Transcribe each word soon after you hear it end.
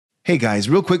Hey guys,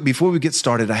 real quick before we get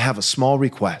started, I have a small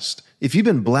request. If you've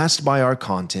been blessed by our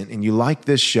content and you like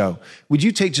this show, would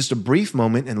you take just a brief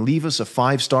moment and leave us a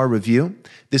 5-star review?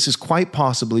 This is quite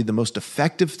possibly the most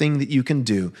effective thing that you can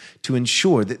do to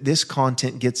ensure that this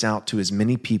content gets out to as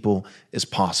many people as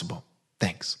possible.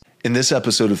 Thanks. In this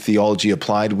episode of Theology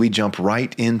Applied, we jump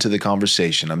right into the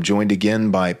conversation. I'm joined again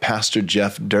by Pastor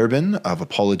Jeff Durbin of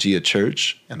Apologia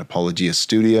Church and Apologia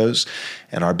Studios,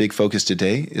 and our big focus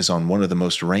today is on one of the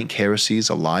most rank heresies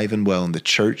alive and well in the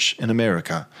church in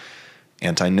America,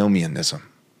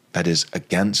 antinomianism, that is,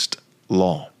 against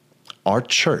law. Our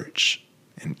church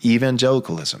and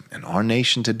evangelicalism in our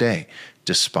nation today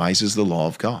despises the law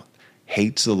of God,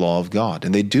 hates the law of God,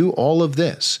 and they do all of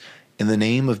this in the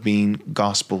name of being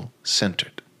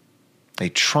gospel-centered. They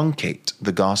truncate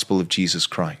the gospel of Jesus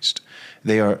Christ.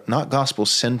 They are not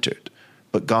gospel-centered,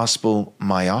 but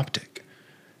gospel-myopic.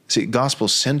 See,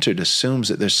 gospel-centered assumes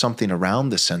that there's something around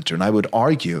the center, and I would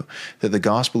argue that the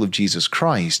gospel of Jesus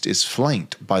Christ is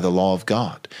flanked by the law of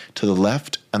God, to the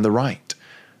left and the right.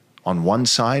 On one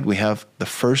side, we have the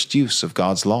first use of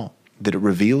God's law, that it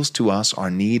reveals to us our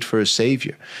need for a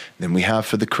Savior. Then we have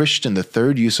for the Christian the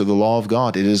third use of the law of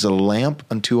God. It is a lamp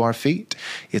unto our feet.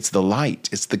 It's the light,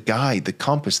 it's the guide, the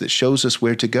compass that shows us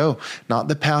where to go. Not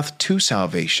the path to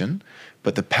salvation,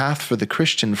 but the path for the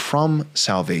Christian from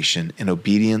salvation in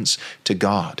obedience to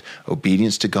God.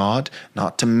 Obedience to God,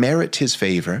 not to merit His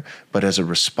favor, but as a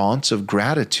response of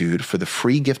gratitude for the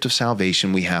free gift of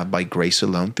salvation we have by grace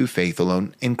alone, through faith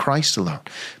alone, in Christ alone.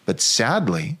 But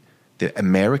sadly, the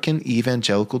American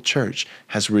evangelical church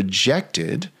has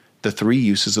rejected the three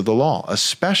uses of the law,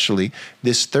 especially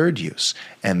this third use.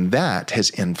 And that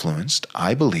has influenced,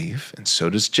 I believe, and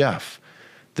so does Jeff,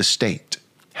 the state.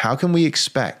 How can we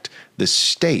expect the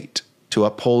state to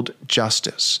uphold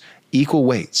justice, equal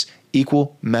weights,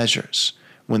 equal measures,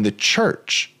 when the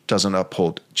church doesn't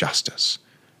uphold justice?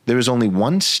 There is only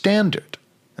one standard,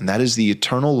 and that is the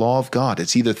eternal law of God.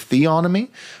 It's either theonomy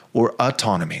or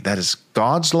autonomy. That is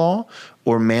God's law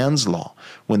or man's law.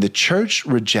 When the church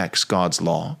rejects God's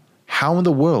law, how in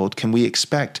the world can we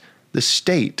expect the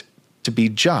state to be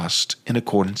just in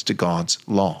accordance to God's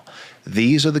law?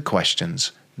 These are the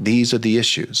questions, these are the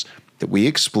issues that we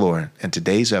explore in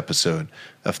today's episode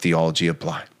of Theology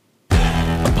Applied.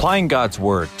 Applying God's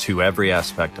Word to every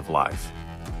aspect of life.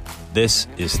 This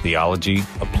is Theology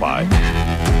Applied.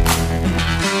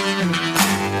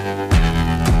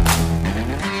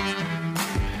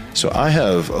 So I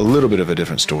have a little bit of a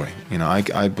different story.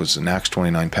 I was an Acts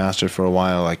 29 pastor for a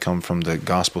while. I come from the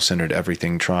gospel-centered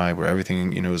everything tribe, where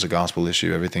everything, is a gospel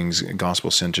issue. Everything's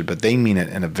gospel-centered, but they mean it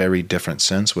in a very different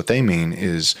sense. What they mean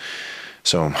is,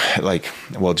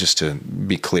 just to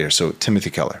be clear, so Timothy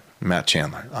Keller, Matt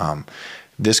Chandler,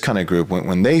 this kind of group,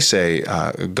 when they say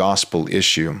gospel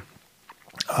issue,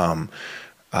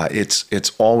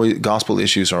 it's always, gospel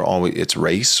issues are always, it's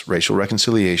racial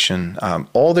reconciliation.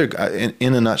 All their,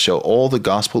 in a nutshell, all the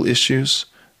gospel issues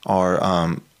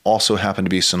are also happen to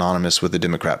be synonymous with the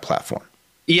Democrat platform.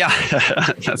 Yeah,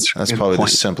 that's probably the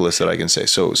simplest that I can say.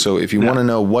 So if you want to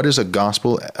know what is a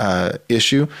gospel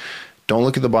issue, don't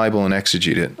look at the Bible and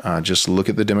exegete it. Just look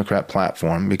at the Democrat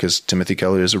platform, because Timothy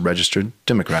Keller is a registered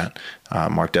Democrat.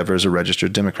 Mark Dever is a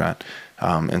registered Democrat.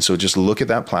 And so just look at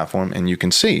that platform and you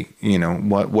can see,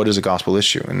 what is a gospel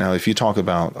issue. And now if you talk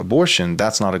about abortion,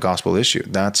 that's not a gospel issue.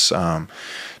 That's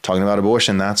talking about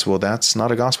abortion. That's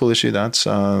not a gospel issue. That's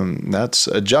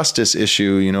a justice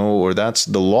issue, or that's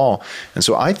the law. And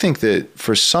so I think that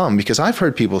for some, because I've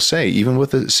heard people say, even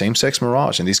with the same-sex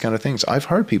marriage and these kind of things, I've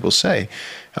heard people say,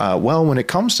 well, when it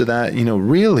comes to that,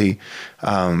 really,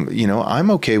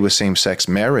 I'm okay with same-sex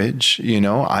marriage.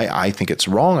 I think it's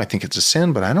wrong. I think it's a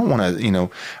sin, but I don't want to,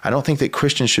 I don't think that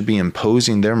Christians should be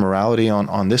imposing their morality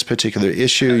on this particular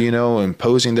issue,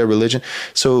 imposing their religion.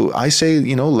 So I say,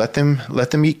 let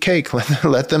them eat cake,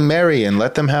 let them marry, and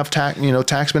let them have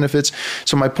tax benefits.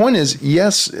 So my point is,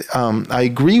 yes, I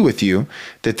agree with you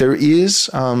that there is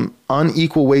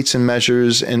unequal weights and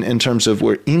measures in terms of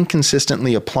we're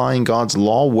inconsistently applying God's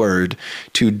law word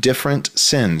to different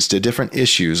sins, to different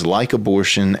issues like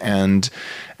abortion and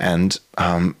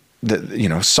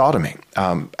sodomy.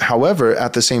 However,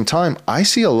 at the same time, I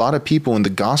see a lot of people in the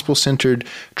gospel-centered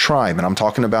tribe, and I'm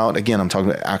talking about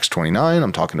Acts 29,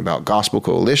 I'm talking about Gospel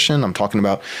Coalition, I'm talking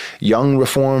about young,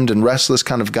 reformed, and restless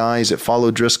kind of guys that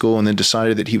followed Driscoll and then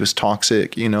decided that he was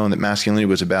toxic, and that masculinity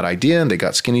was a bad idea, and they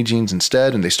got skinny jeans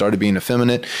instead, and they started being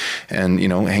effeminate and,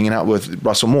 hanging out with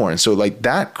Russell Moore. And so,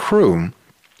 that crew,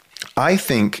 I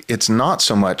think it's not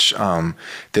so much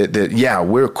that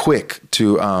we're quick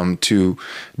to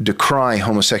decry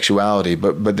homosexuality,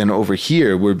 but then over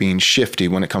here we're being shifty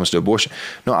when it comes to abortion.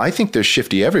 No, I think they're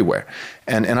shifty everywhere.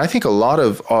 And I think a lot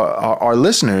of our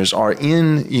listeners are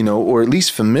in, or at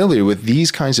least familiar with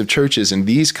these kinds of churches and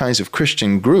these kinds of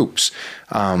Christian groups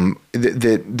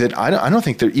that I don't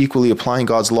think they're equally applying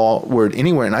God's law word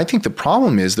anywhere. And I think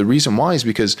the reason why is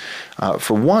because,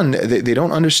 for one, they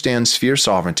don't understand sphere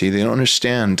sovereignty. They don't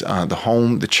understand the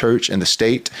home, the church, and the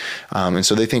state. And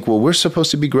so they think, well, we're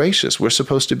supposed to be gracious. We're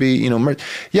supposed to be,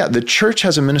 the church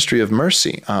has a ministry of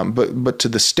mercy, but to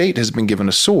the state has been given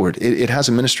a sword. It has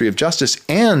a ministry of justice.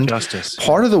 And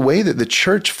part of the way that the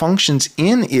church functions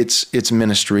in its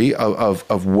ministry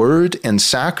of word and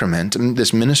sacrament, and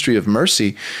this ministry of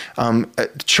mercy,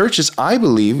 churches, I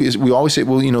believe, we always say,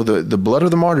 well, the blood of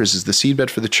the martyrs is the seedbed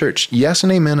for the church. Yes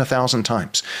and amen 1,000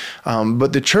 times.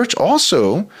 But the church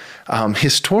also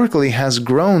historically has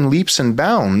grown leaps and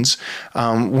bounds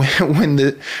when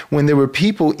there were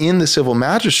people in the civil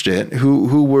magistrate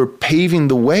who were paving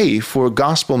the way for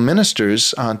gospel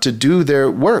ministers to do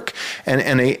their work.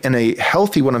 And a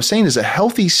healthy, what I'm saying is a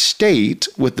healthy state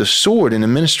with the sword in a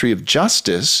ministry of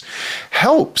justice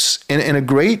helps in a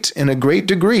great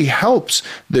degree helps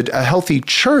a healthy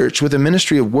church with a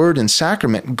ministry of word and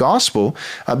sacrament gospel,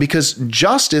 because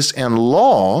justice and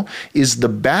law is the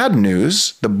bad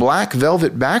news, the black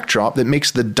velvet backdrop that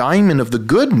makes the diamond of the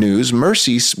good news,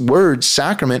 mercy, word,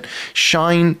 sacrament,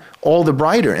 shine all the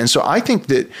brighter. And so I think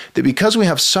that because we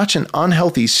have such an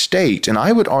unhealthy state, and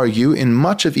I would argue in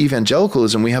much of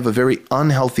evangelicalism, we have a very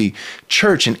unhealthy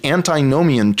church, an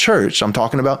antinomian church. I'm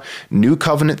talking about New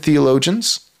Covenant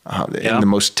theologians. In the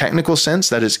most technical sense,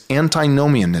 that is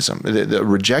antinomianism, the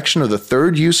rejection of the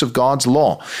third use of God's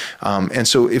law. And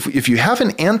so if you have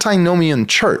an antinomian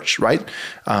church, right,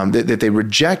 that they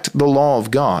reject the law of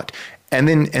God, and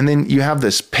then you have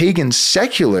this pagan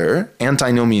secular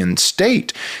antinomian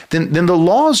state, then the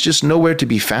law is just nowhere to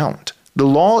be found. The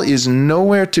law is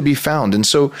nowhere to be found. And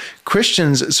so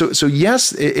Christians, so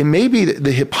yes, it may be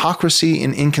the hypocrisy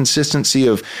and inconsistency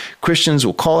of Christians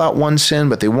will call out one sin,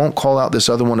 but they won't call out this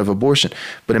other one of abortion.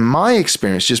 But in my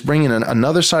experience, just bringing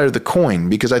another side of the coin,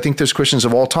 because I think there's Christians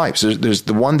of all types. There's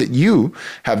the one that you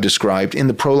have described in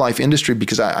the pro-life industry,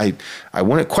 because I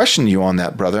wouldn't question you on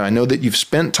that, brother. I know that you've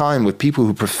spent time with people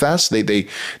who profess, they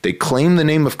claim the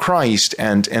name of Christ,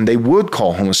 and they would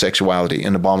call homosexuality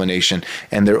an abomination,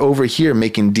 and they're over here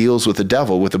making deals with the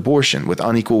devil, with abortion, with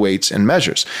unequal weights and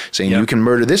measures, saying you can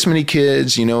murder this many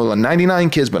kids, 99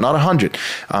 kids, but not 100.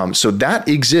 So that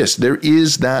exists. There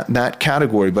is that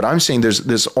category. But I'm saying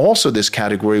there's also this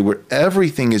category where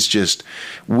everything is just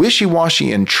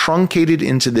wishy-washy and truncated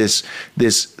into this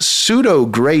pseudo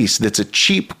grace that's a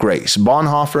cheap grace.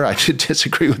 Bonhoeffer, I did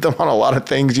disagree with him on a lot of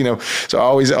things, So I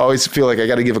always feel like I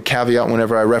got to give a caveat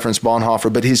whenever I reference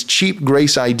Bonhoeffer. But his cheap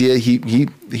grace idea, he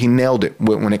nailed it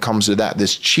when it comes to that,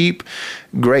 this cheap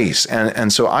grace.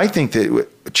 And so I think that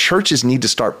churches need to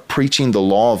start preaching the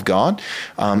law of God,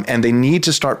 and they need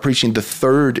to start preaching the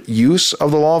third use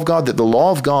of the law of God, that the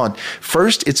law of God,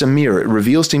 first, it's a mirror. It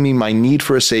reveals to me my need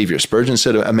for a Savior. Spurgeon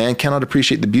said, a man cannot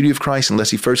appreciate the beauty of Christ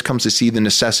unless he first comes to see the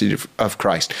necessity of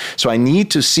Christ. So I need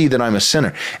to see that I'm a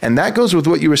sinner. And that goes with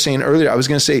what you were saying earlier. I was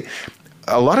going to say,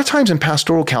 a lot of times in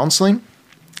pastoral counseling,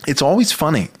 it's always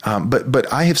funny,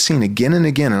 but I have seen again and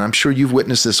again, and I'm sure you've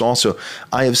witnessed this also,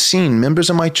 I have seen members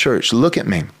of my church look at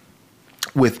me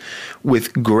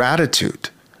with gratitude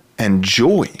and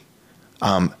joy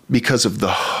because of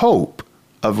the hope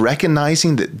of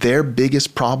recognizing that their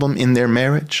biggest problem in their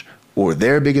marriage, or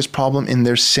their biggest problem in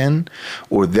their sin,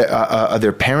 or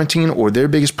their parenting, or their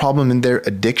biggest problem in their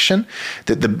addiction,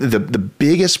 that the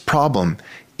biggest problem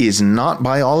is not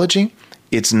biology.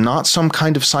 It's not some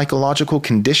kind of psychological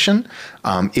condition.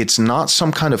 It's not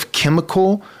some kind of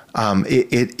chemical.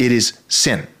 It is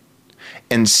sin.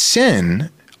 And sin,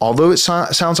 although it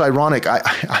sounds ironic,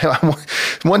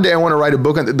 one day I want to write a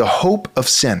book on the hope of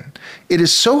sin. It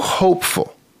is so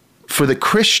hopeful for the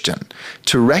Christian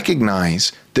to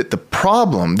recognize that the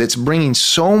problem that's bringing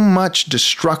so much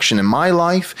destruction in my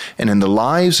life and in the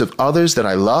lives of others that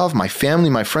I love, my family,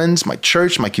 my friends, my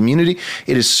church, my community,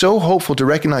 it is so hopeful to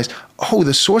recognize,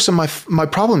 the source of my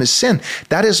problem is sin.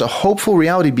 That is a hopeful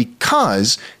reality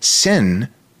because sin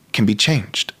can be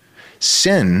changed.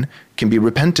 Sin can be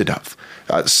repented of.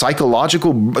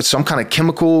 Psychological, some kind of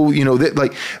chemical,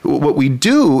 like what we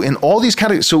do in all these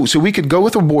categories. So we could go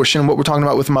with abortion, what we're talking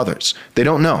about with mothers. They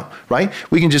don't know, right?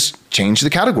 We can just change the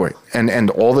category. And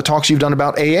all the talks you've done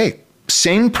about AA,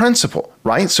 same principle,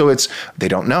 right? So they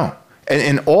don't know.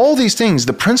 And all these things,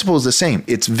 the principle is the same.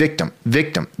 It's victim,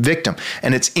 victim, victim.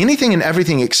 And it's anything and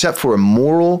everything except for a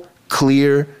moral,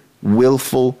 clear,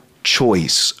 willful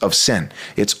choice of sin.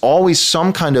 It's always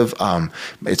some kind of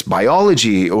it's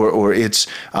biology, or it's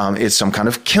some kind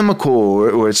of chemical,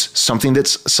 or it's something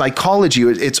that's psychology.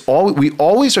 We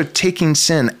always are taking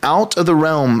sin out of the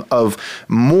realm of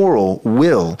moral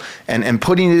will and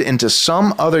putting it into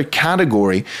some other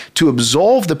category to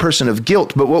absolve the person of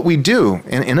guilt. But what we do,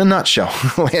 in a nutshell,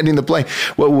 landing the plane,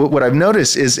 what I've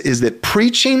noticed is that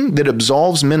preaching that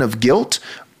absolves men of guilt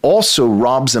also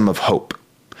robs them of hope.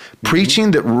 Preaching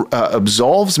that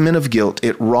absolves men of guilt,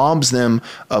 it robs them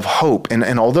of hope.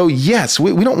 And although, yes,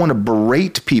 we don't want to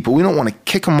berate people. We don't want to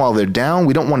kick them while they're down.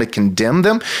 We don't want to condemn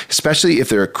them, especially if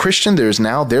they're a Christian. There is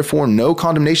now, therefore, no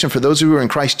condemnation for those who are in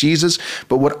Christ Jesus.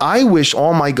 But what I wish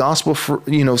all my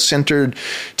gospel-centered,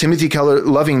 Timothy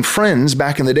Keller-loving friends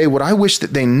back in the day, what I wish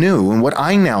that they knew, and what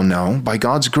I now know by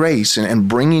God's grace and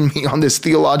bringing me on this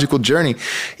theological journey,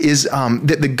 is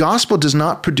that the gospel does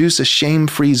not produce a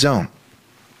shame-free zone.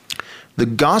 The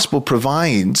gospel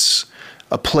provides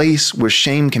a place where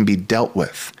shame can be dealt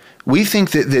with. We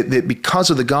think that because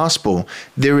of the gospel,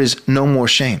 there is no more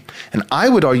shame. And I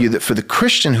would argue that for the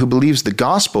Christian who believes the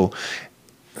gospel,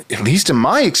 at least in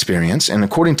my experience and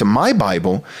according to my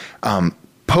Bible,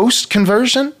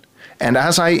 post-conversion, and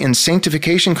as I, in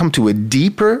sanctification, come to a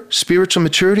deeper spiritual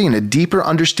maturity and a deeper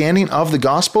understanding of the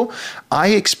gospel,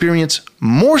 I experience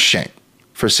more shame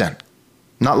for sin,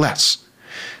 not less.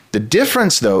 The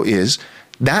difference, though, is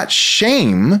that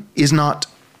shame is not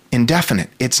indefinite.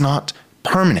 It's not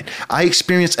permanent. I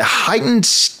experience a heightened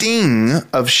sting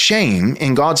of shame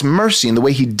in God's mercy in the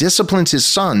way he disciplines his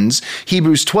sons,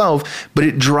 Hebrews 12, but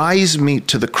it drives me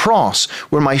to the cross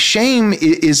where my shame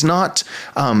is not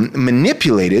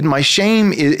manipulated. My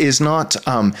shame is not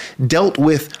dealt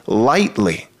with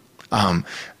lightly.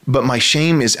 But my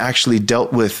shame is actually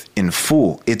dealt with in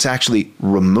full. It's actually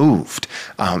removed.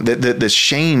 The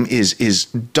shame is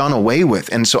done away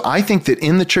with. And so I think that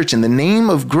in the church, in the name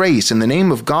of grace, in the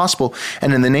name of gospel,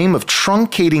 and in the name of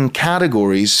truncating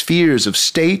categories, spheres of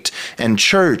state and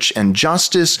church and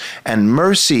justice and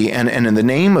mercy, and in the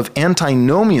name of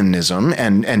antinomianism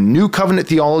and new covenant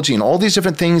theology and all these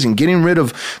different things, and getting rid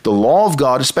of the law of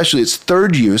God, especially its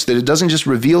third use, that it doesn't just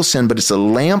reveal sin, but it's a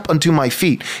lamp unto my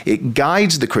feet. It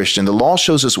guides the Christian. The law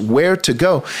shows us where to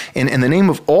go. And in the name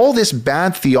of all this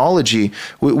bad theology,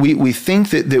 we think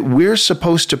that we're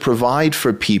supposed to provide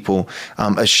for people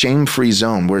a shame-free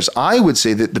zone. Whereas I would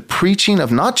say that the preaching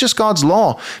of not just God's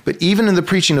law, but even in the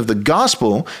preaching of the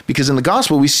gospel, because in the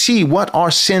gospel we see what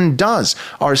our sin does.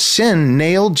 Our sin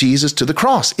nailed Jesus to the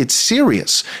cross. It's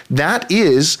serious. That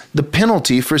is the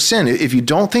penalty for sin. If you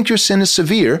don't think your sin is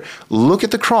severe, look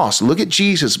at the cross. Look at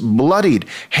Jesus bloodied,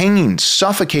 hanging,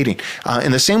 suffocating.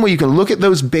 In the same way, you can look at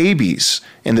those babies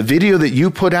in the video that you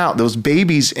put out, those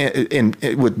babies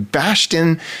with bashed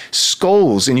in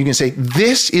skulls, and you can say,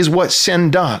 this is what sin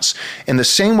does. In the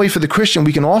same way for the Christian,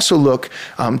 we can also look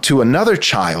to another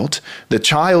child, the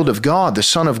child of God, the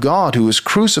Son of God, who was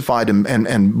crucified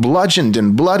and bludgeoned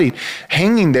and bloodied,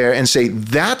 hanging there, and say,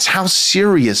 that's how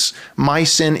serious my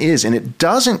sin is. And it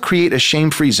doesn't create a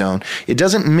shame-free zone. It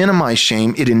doesn't minimize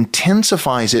shame. It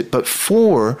intensifies it, but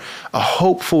for a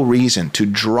hopeful reason, to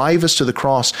drive us to the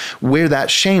cross, where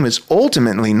that shame is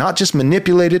ultimately not just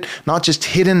manipulated, not just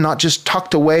hidden, not just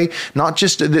tucked away, not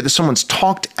just that someone's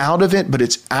talked out of it, but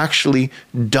it's actually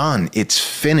done. It's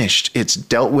finished. It's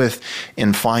dealt with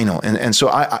in final. And so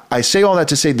I say all that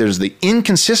to say there's the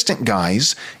inconsistent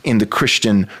guys in the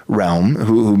Christian realm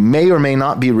who may or may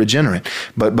not be regenerate,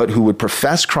 but who would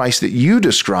profess Christ that you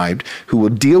described, who will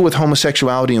deal with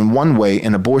homosexuality in one way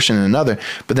and abortion in another.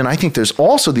 But then I think there's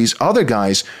also these other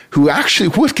guys who actually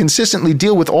would consistently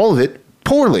deal with all of it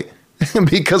poorly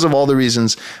because of all the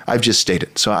reasons I've just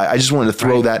stated. So I just wanted to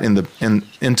throw that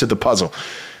into the puzzle.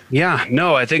 Yeah,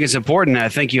 no, I think it's important. I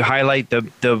think you highlight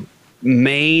the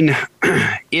main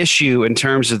issue in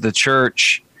terms of the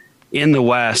church in the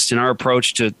West and our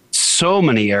approach to so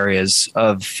many areas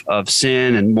of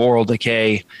sin and moral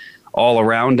decay all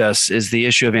around us is the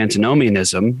issue of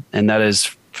antinomianism. And that is,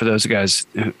 for those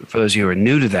of you who are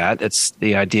new to that, it's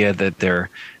the idea that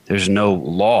there's no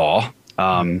law.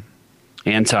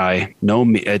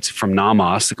 It's from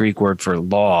nomos, the Greek word for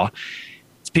law.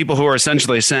 It's people who are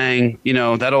essentially saying,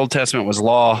 that Old Testament was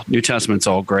law, New Testament's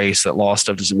all grace, that law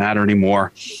stuff doesn't matter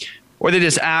anymore. Or they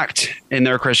just act in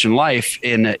their Christian life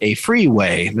in a free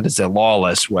way, that is a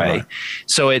lawless way. Right.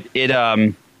 So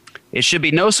it should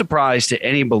be no surprise to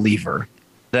any believer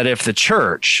that if the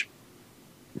church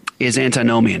is into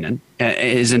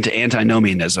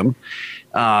antinomianism,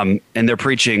 and they're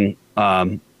preaching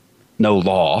no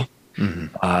law,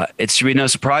 it should be no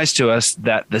surprise to us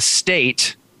that the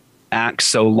state acts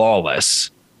so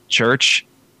lawless. Church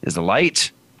is the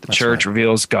light. The church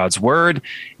reveals God's word.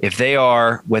 If they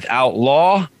are without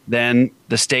law, then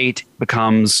the state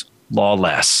becomes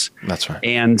lawless. That's right.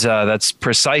 And that's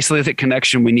precisely the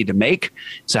connection we need to make.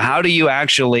 So how do you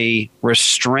actually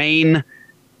restrain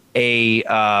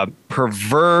a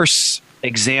perverse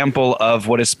example of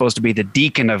what is supposed to be the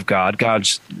deacon of God,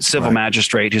 God's civil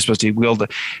magistrate who's supposed to wield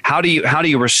it? How do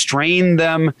you restrain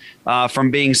them from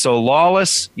being so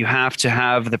lawless? You have to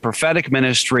have the prophetic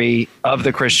ministry of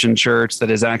the Christian church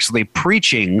that is actually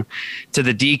preaching to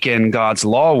the deacon God's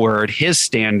law word, his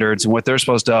standards, and what they're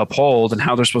supposed to uphold and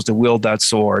how they're supposed to wield that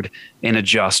sword in a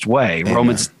just way.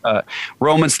 Amen.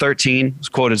 Romans 13 was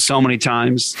quoted so many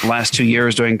times the last 2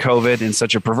 years during COVID in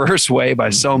such a perverse way by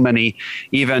so many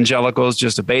evangelicals.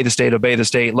 Just obey the state, obey the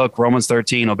state. Look, Romans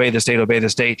 13, obey the state, obey the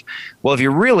state. Well, if you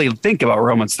really think about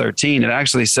Romans 13, it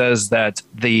actually says that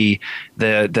the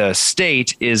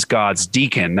state is God's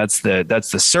deacon. That's the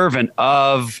servant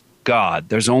of God.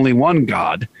 There's only one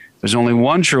God. There's only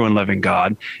one true and living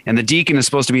God, and the deacon is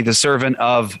supposed to be the servant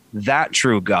of that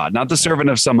true God, not the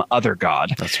servant of some other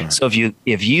God. That's right. So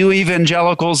if you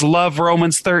evangelicals love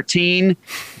Romans 13,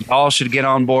 y'all should get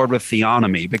on board with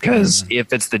theonomy, because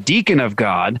if it's the deacon of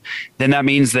God, then that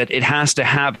means that it has to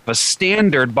have a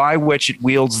standard by which it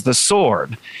wields the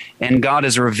sword. And God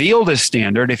has revealed his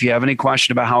standard. If you have any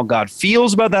question about how God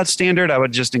feels about that standard, I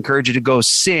would just encourage you to go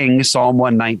sing Psalm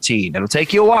 119. It'll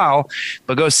take you a while,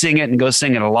 but go sing it, and go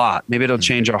sing it a lot. Maybe it'll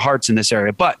change our hearts in this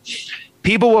area. But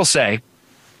people will say,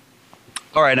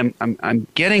 all right, I'm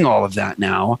getting all of that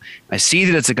now. I see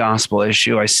that it's a gospel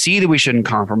issue. I see that we shouldn't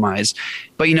compromise.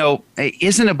 But,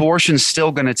 isn't abortion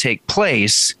still going to take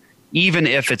place even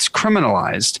if it's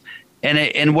criminalized?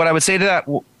 And what I would say to that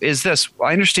is this: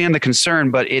 I understand the concern,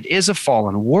 but it is a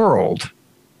fallen world.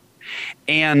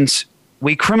 And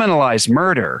we criminalize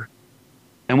murder,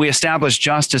 and we establish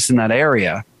justice in that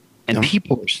area, and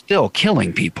people are still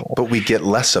killing people. But we get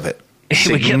less of it.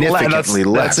 We get Significantly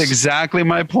less. That's exactly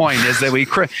my point, is that we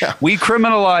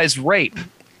criminalize rape.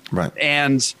 Right.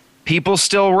 And people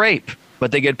still rape,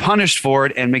 but they get punished for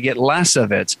it, and we get less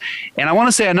of it. And I want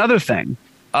to say another thing.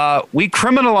 We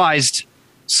criminalized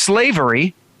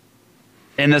slavery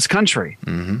in this country,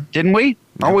 didn't we?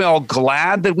 Yeah. Are we all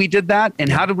glad that we did that? And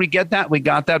how did we get that? We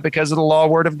got that because of the law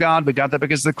word of God. We got that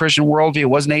because of the Christian worldview. It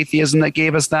wasn't atheism that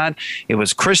gave us that. It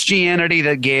was Christianity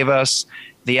that gave us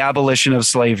the abolition of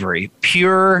slavery.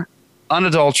 Pure,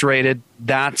 unadulterated,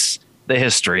 that's the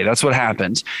history. That's what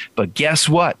happened. But guess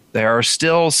what? There are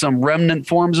still some remnant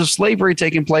forms of slavery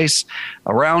taking place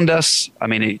around us. I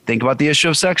mean, think about the issue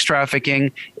of sex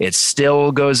trafficking. It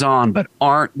still goes on. But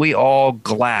aren't we all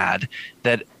glad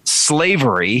that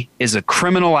slavery is a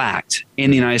criminal act in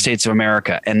the United States of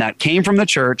America? And that came from the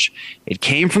church. It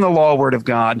came from the law word of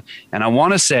God. And I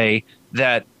want to say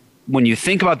that when you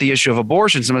think about the issue of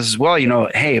abortion, someone says, well,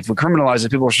 hey, if we criminalize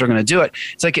it, people are still going to do it.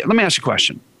 It's like, let me ask you a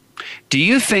question. Do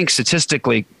you think,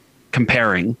 statistically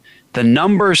comparing the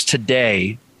numbers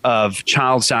today of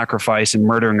child sacrifice and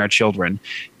murdering our children,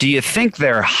 do you think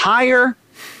they're higher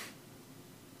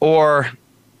or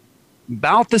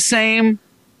about the same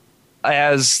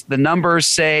as the numbers,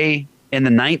 say, in the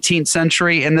 19th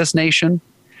century in this nation?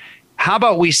 How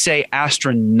about we say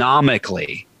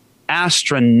astronomically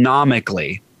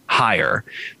higher?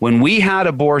 When we had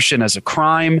abortion as a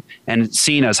crime and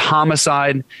seen as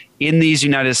homicide in these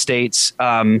United States,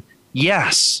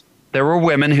 yes, there were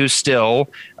women who still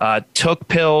took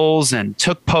pills and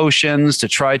took potions to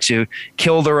try to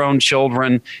kill their own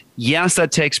children. Yes,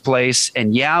 that takes place.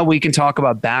 And yeah, we can talk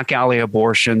about back alley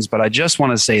abortions, but I just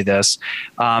want to say this,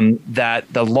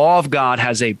 that the law of God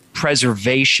has a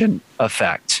preservation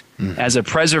effect. As a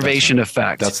preservation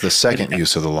effect. That's the second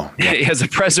use of the law. Yeah. It has a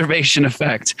preservation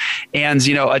effect. And,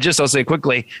 I'll say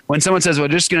quickly, when someone says, we're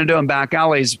just going to do them back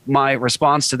alleys, my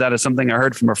response to that is something I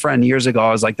heard from a friend years ago.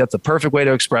 I was like, that's the perfect way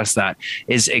to express that,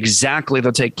 is exactly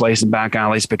they'll take place in back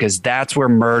alleys, because that's where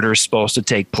murder is supposed to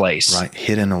take place. Right.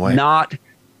 Hidden away. Not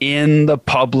in the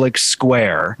public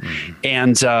square.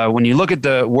 And when you look at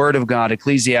the word of God,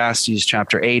 Ecclesiastes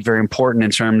chapter 8, very important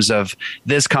in terms of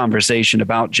this conversation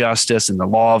about justice and the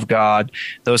law of God,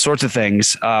 those sorts of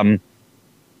things. In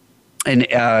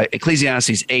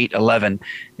Ecclesiastes 8:11,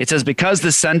 it says, because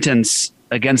the sentence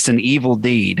against an evil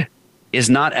deed is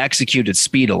not executed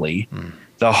speedily,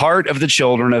 the heart of the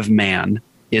children of man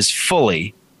is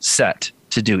fully set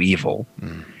to do evil.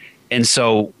 And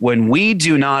so when we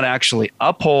do not actually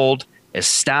uphold,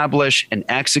 establish, and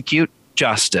execute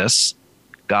justice,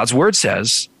 God's word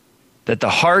says that the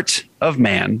heart of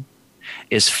man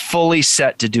is fully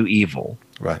set to do evil.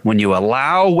 Right. When you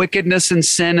allow wickedness and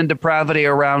sin and depravity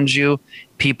around you,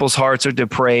 people's hearts are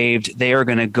depraved. They are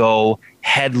going to go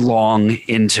headlong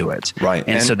into it. Right.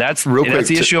 And so that's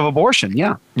the issue of abortion.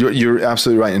 Yeah. You're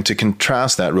absolutely right. And to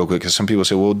contrast that real quick, because some people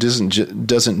say, well, doesn't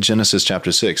Genesis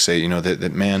chapter 6 say,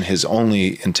 that man, his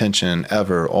only intention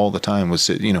ever all the time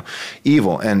was,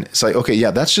 evil. And it's like, okay,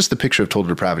 yeah, that's just the picture of total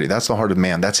depravity. That's the heart of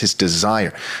man. That's his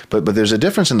desire. But there's a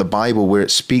difference in the Bible where it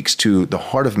speaks to the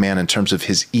heart of man in terms of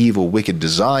his evil, wicked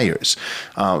desires,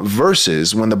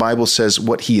 versus when the Bible says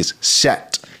what he is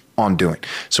set on doing.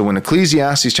 So when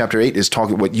Ecclesiastes chapter 8 is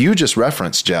talking what you just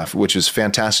referenced, Jeff, which is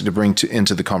fantastic to bring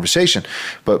into the conversation,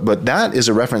 but that is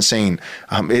a reference saying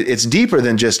it's deeper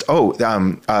than just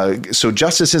so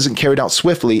justice isn't carried out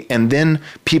swiftly and then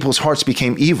people's hearts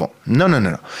became evil.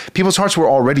 No. People's hearts were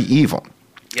already evil.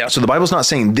 Yep. So the Bible's not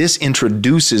saying this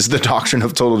introduces the doctrine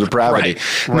of total depravity.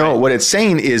 Right. No, what it's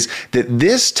saying is that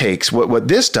this takes, what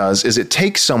this does is it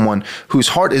takes someone whose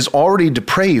heart is already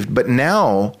depraved, but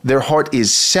now their heart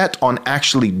is set on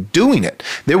actually doing it.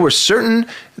 There were certain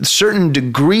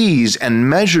degrees and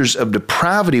measures of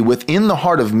depravity within the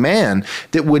heart of man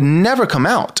that would never come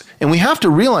out. And we have to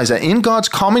realize that in God's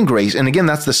common grace, and again,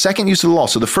 that's the second use of the law.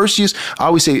 So the first use, I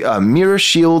always say mirror,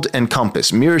 shield, and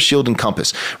compass. Mirror, shield, and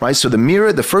compass, right? So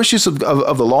the first use of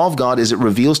the law of God is it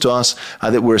reveals to us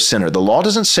that we're a sinner. The law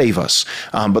doesn't save us,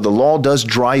 but the law does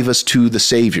drive us to the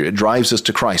Savior. It drives us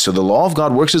to Christ. So the law of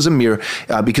God works as a mirror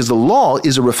because the law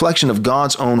is a reflection of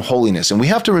God's own holiness. And we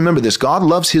have to remember this. God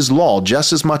loves his law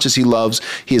just as much as he loves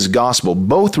his gospel.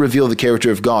 Both reveal the character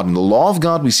of God. In the law of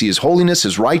God, we see his holiness,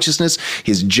 his righteousness,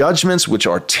 his judgments, which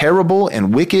are terrible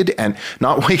and wicked, and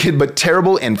not wicked, but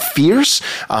terrible and fierce.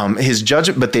 His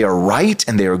judgment, but they are right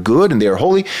and they are good and they are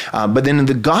holy. But then in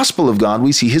the gospel of God,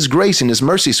 we see his grace and his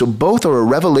mercy. So both are a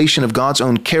revelation of God's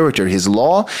own character, his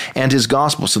law and his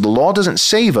gospel. So the law doesn't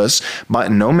save us,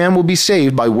 but no man will be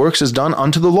saved by works as done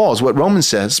unto the law, is what Romans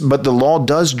says. But the law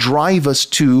does drive us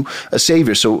to a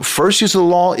Savior. So first use of the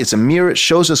law, it's a mirror. It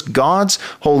shows us God's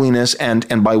holiness and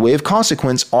by way of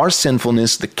consequence, our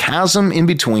sinfulness, the chasm in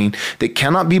between that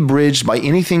cannot be bridged by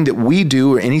anything that we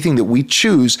do or anything that we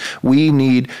choose. We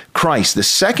need Christ. The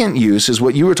second use is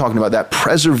what you were talking about, that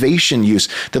preservation use,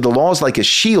 that the law is like a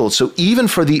shield. So even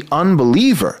for the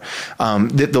unbeliever,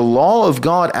 that the law of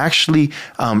God actually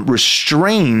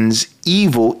restrains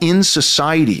evil in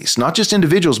societies, not just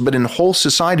individuals, but in whole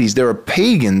societies. There are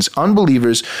pagans,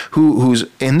 unbelievers, who's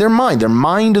in their mind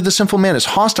of the sinful man is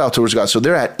hostile towards God. So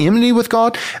they're at enmity with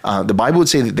God. The Bible would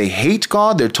say that they hate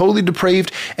God. They're totally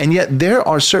depraved. And yet there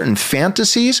are certain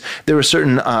fantasies. There are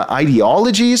certain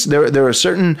ideologies. There are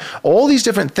certain, all these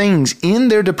different things in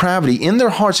their depravity, in their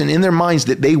hearts and in their minds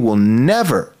that they will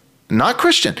never, not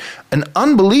Christian, an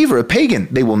unbeliever, a pagan,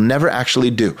 they will never actually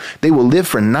do. They will live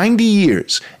for 90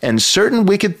 years, and certain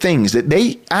wicked things that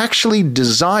they actually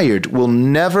desired will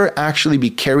never actually be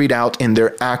carried out in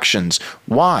their actions.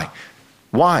 Why?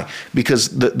 Why? Because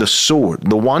the sword,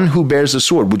 the one who bears the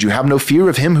sword, would you have no fear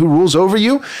of him who rules over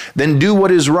you? Then do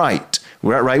what is right.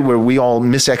 Right? Where we all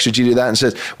misexegeted that and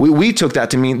says, we took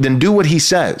that to mean, then do what he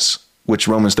says, which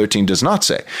Romans 13 does not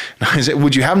say.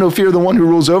 Would you have no fear of the one who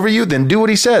rules over you? Then do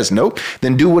what he says. Nope.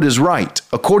 Then do what is right.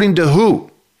 According to who?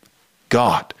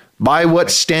 God. By what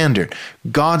standard?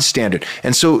 God's standard.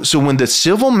 And so when the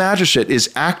civil magistrate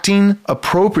is acting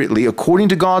appropriately according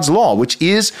to God's law, which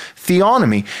is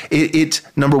theonomy, it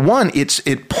number one,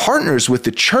 it partners with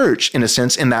the church in a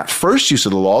sense in that first use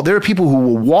of the law. There are people who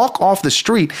will walk off the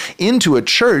street into a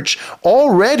church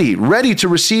already ready to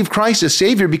receive Christ as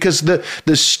Savior because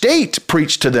the state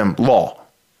preached to them law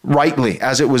rightly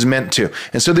as it was meant to.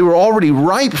 And so they were already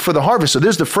ripe for the harvest. So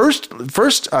there's the first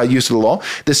use of the law.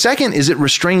 The second is it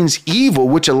restrains evil,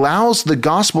 which allows the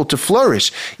gospel to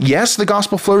flourish. Yes, the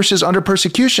gospel flourishes under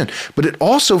persecution, but it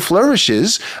also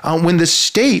flourishes when the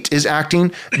state is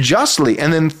acting justly.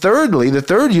 And then thirdly, the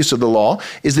third use of the law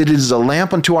is that it is a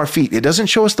lamp unto our feet. It doesn't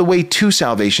show us the way to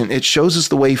salvation. It shows us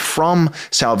the way from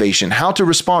salvation, how to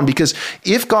respond. Because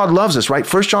if God loves us, right?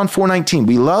 1 John 4:19,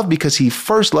 we love because he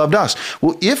first loved us.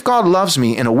 Well, if God loves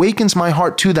me and awakens my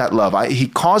heart to that love, he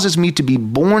causes me to be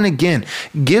born again,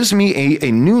 gives me a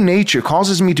new nature,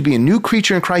 causes me to be a new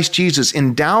creature in Christ Jesus,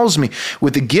 endows me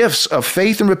with the gifts of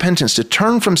faith and repentance to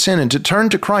turn from sin and to turn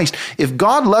to Christ. If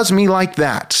God loves me like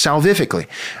that, salvifically,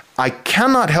 I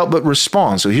cannot help but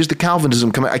respond. So here's the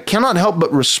Calvinism comment. I cannot help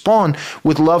but respond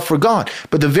with love for God.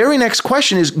 But the very next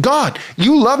question is, God,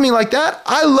 you love me like that?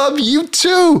 I love you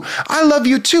too. I love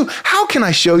you too. How can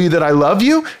I show you that I love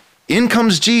you? In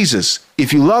comes Jesus.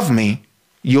 If you love me,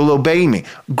 you'll obey me.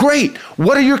 Great.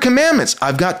 What are your commandments?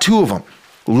 I've got two of them.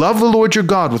 Love the Lord your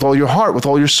God with all your heart, with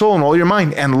all your soul, and all your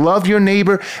mind, and love your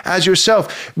neighbor as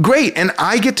yourself. Great. And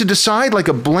I get to decide like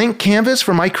a blank canvas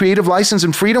for my creative license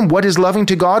and freedom what is loving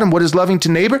to God and what is loving to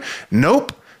neighbor?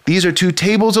 Nope. These are two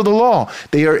tables of the law.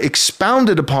 They are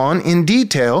expounded upon in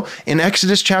detail in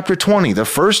Exodus chapter 20. The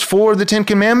first 4 of the 10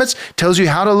 commandments tells you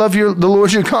how to love the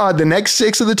Lord your God. The next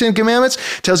 6 of the 10 commandments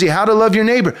tells you how to love your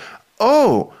neighbor.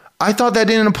 Oh, I thought that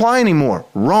didn't apply anymore.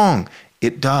 Wrong.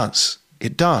 It does.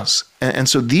 It does. And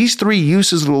so these 3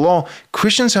 uses of the law,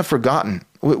 Christians have forgotten.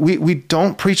 We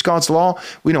don't preach God's law.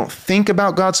 We don't think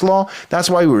about God's law. That's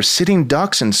why we were sitting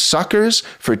ducks and suckers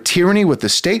for tyranny with the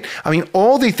state. I mean,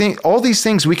 all these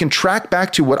things we can track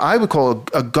back to what I would call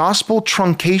a gospel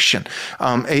truncation,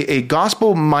 a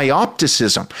gospel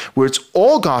myopticism, where it's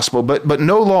all gospel, but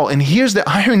no law. And here's the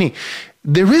irony.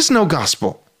 There is no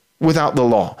gospel without the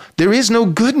law. There is no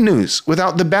good news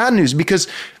without the bad news, because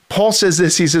Paul says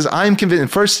this. He says, I am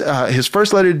convinced, his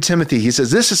first letter to Timothy, he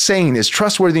says, this saying is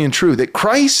trustworthy and true, that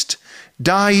Christ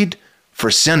died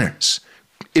for sinners.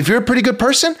 If you're a pretty good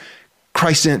person,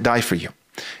 Christ didn't die for you.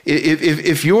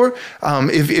 If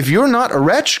you're not a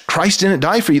wretch, Christ didn't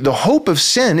die for you. The hope of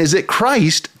sin is that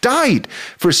Christ died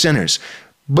for sinners.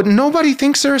 But nobody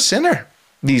thinks they're a sinner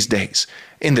these days.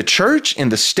 In the church, in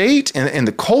the state, in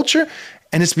the culture.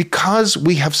 And it's because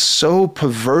we have so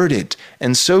perverted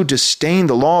and so disdained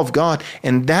the law of God.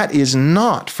 And that is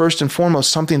not, first and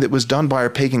foremost, something that was done by our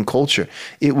pagan culture.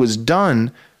 It was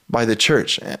done by the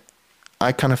church.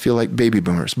 I kind of feel like baby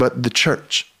boomers, but the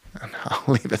church. And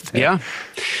I'll leave it there. Yeah.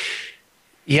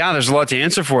 Yeah, there's a lot to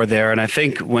answer for there. And I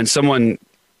think when someone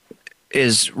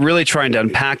is really trying to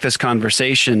unpack this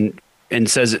conversation and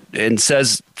says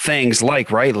things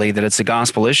like rightly that it's a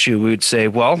gospel issue, we would say,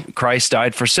 well, Christ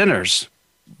died for sinners.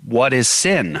 What is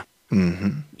sin?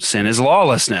 Mm-hmm. Sin is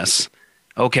lawlessness.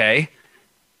 Okay.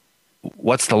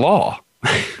 What's the law?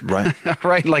 Right.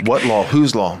 Right. Like what law?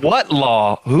 Whose law? What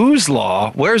law? Whose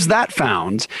law? Where's that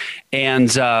found?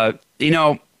 And,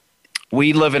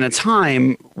 we live in a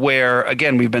time where,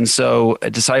 again, we've been so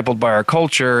discipled by our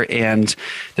culture, and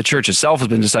the church itself has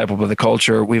been discipled by the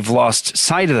culture. We've lost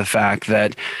sight of the fact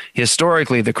that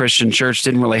historically the Christian church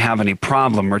didn't really have any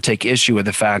problem or take issue with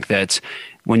the fact that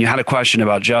when you had a question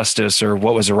about justice or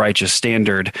what was a righteous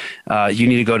standard, you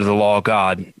need to go to the law of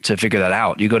God to figure that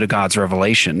out. You go to God's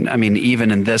revelation. I mean,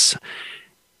 even in this,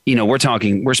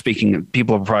 we're speaking,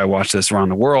 people have probably watched this around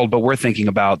the world, but we're thinking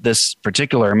about this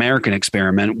particular American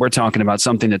experiment. We're talking about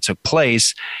something that took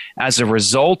place as a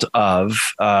result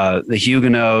of the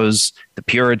Huguenots, the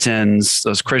Puritans,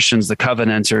 those Christians, the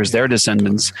Covenanters, their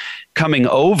descendants coming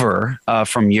over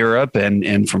from Europe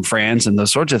and from France and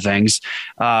those sorts of things,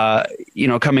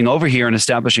 coming over here and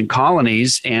establishing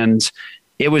colonies. And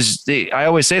it was I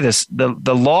always say this,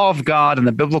 the law of God and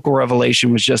the biblical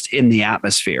revelation was just in the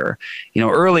atmosphere.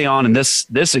 Early on in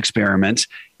this experiment,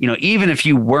 even if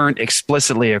you weren't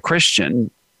explicitly a Christian,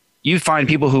 you find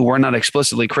people who were not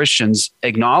explicitly Christians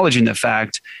acknowledging the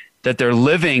fact that they're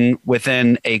living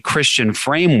within a Christian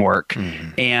framework,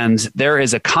 mm-hmm. and there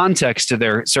is a context to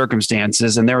their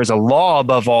circumstances, and there is a law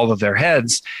above all of their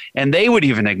heads, and they would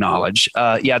even acknowledge,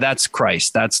 that's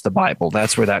Christ, that's the Bible,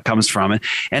 that's where that comes from.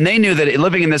 And they knew that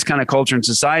living in this kind of culture and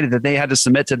society, that they had to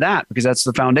submit to that because that's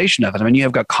the foundation of it. I mean, you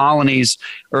have got colonies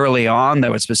early on that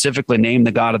would specifically name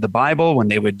the God of the Bible. When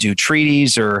they would do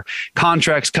treaties or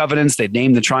contracts, covenants, they'd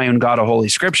name the triune God of Holy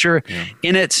Scripture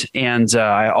in it. And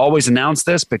I always announce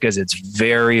this because it's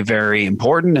very, very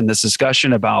important in this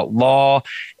discussion about law.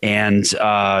 And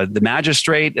the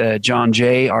magistrate, John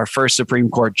Jay, our first Supreme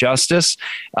Court justice,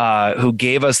 who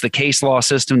gave us the case law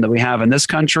system that we have in this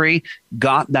country,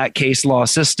 got that case law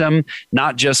system,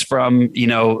 not just from,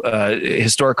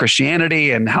 historic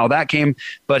Christianity and how that came,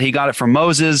 but he got it from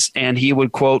Moses, and he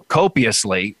would quote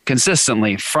copiously,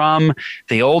 consistently from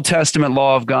the Old Testament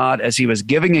law of God. As he was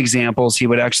giving examples, he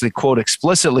would actually quote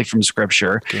explicitly from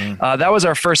Scripture. Okay. That was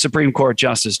our first Supreme Court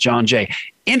Justice, John Jay.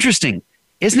 Interesting.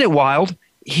 Isn't it wild?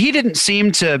 He didn't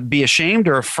seem to be ashamed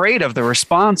or afraid of the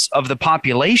response of the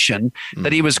population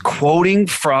that he was quoting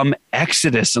from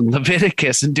Exodus and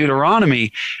Leviticus and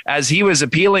Deuteronomy as he was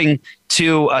appealing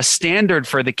to a standard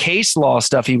for the case law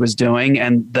stuff he was doing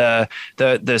and the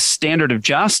standard of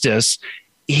justice.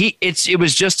 It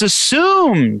was just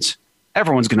assumed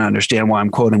everyone's going to understand why I'm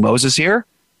quoting Moses here,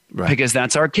 right? Because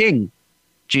that's our King,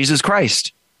 Jesus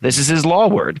Christ. This is his law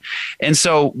word. And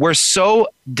so we're so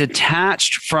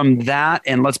detached from that.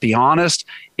 And let's be honest,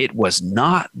 it was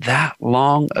not that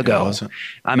long ago.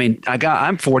 I mean,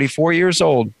 I'm 44 years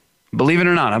old. Believe it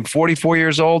or not, I'm 44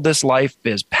 years old. This life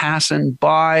is passing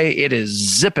by. It is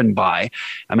zipping by.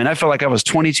 I mean, I felt like I was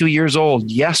 22 years old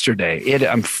yesterday.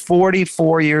 I'm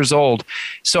 44 years old.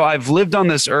 So I've lived on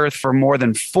this earth for more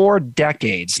than 4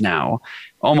 decades now.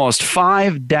 Almost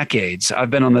 5 decades I've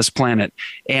been on this planet.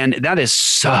 And that is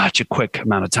such a quick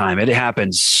amount of time. It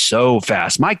happens so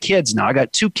fast. My kids now, I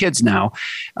got 2 kids now,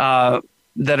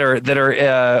 that are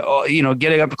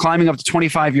climbing up to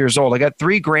 25 years old. I got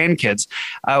 3 grandkids.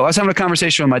 I was having a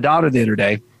conversation with my daughter the other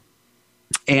day,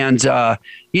 and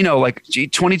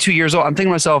 22 years old. I'm thinking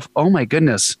to myself, oh my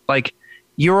goodness, like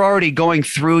you're already going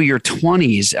through your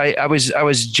 20s. I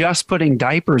was just putting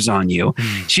diapers on you.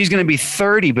 She's going to be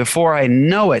 30 before I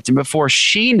know it, and before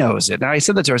she knows it. And I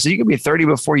said that to her. I said, you're going to be 30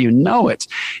 before you know it.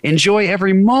 Enjoy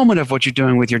every moment of what you're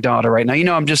doing with your daughter right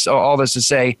now. I'm just all this to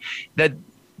say that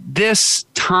this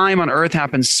time on earth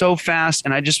happens so fast.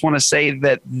 And I just want to say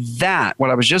that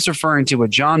what I was just referring to with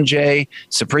John Jay,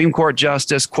 Supreme Court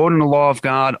Justice, quoting the law of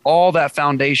God, all that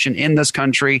foundation in this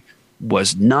country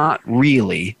was not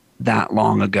really that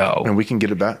long ago. And we can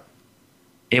get it back.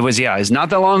 It's not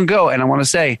that long ago. And I want to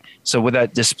say, so what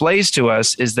that displays to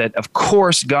us is that, of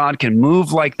course, God can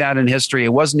move like that in history.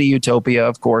 It wasn't a utopia,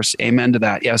 of course. Amen to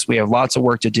that. Yes, we have lots of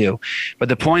work to do. But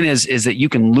the point is that you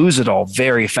can lose it all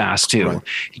very fast, too. Right.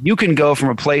 You can go from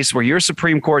a place where your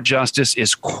Supreme Court justice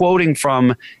is quoting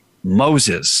from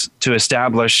Moses to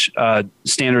establish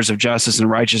standards of justice and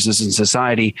righteousness in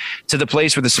society, to the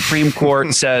place where the Supreme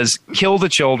Court says, kill the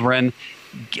children.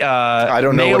 I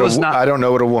don't know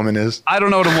what a woman is. I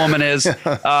don't know what a woman is.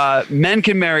 Men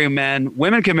can marry men,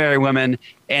 women can marry women,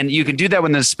 and you can do that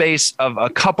within the space of a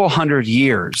couple hundred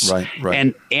years. Right.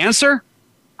 And answer,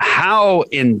 how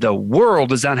in the world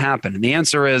does that happen? And the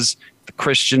answer is the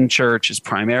Christian church is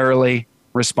primarily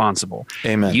responsible.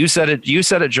 Amen. You said it,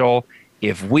 Joel.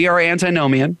 If we are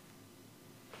antinomian,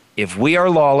 if we are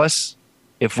lawless,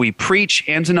 if we preach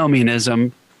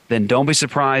antinomianism, then don't be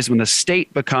surprised when the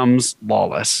state becomes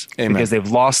lawless. Amen. Because they've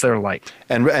lost their light.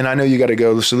 And I know you got to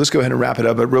go, so let's go ahead and wrap it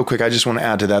up. But real quick, I just want to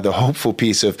add to that the hopeful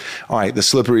piece of, all right, the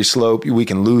slippery slope, we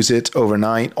can lose it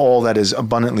overnight. All that is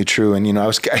abundantly true. And, I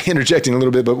was interjecting a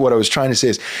little bit, but what I was trying to say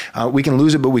is we can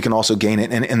lose it, but we can also gain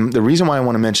it. And the reason why I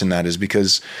want to mention that is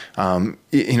because, when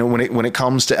it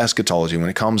comes to eschatology, when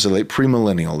it comes to like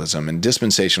premillennialism and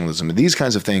dispensationalism and these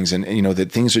kinds of things, and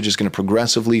that things are just going to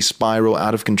progressively spiral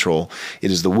out of control, it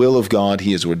is the will of God.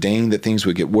 He has ordained that things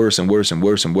would get worse and worse and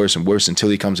worse and worse and worse until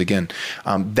he comes again.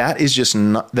 That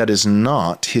is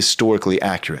not historically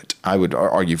accurate. I would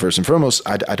argue first and foremost,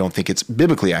 I don't think it's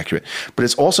biblically accurate, but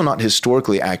it's also not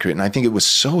historically accurate. And I think it was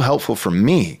so helpful for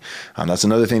me. That's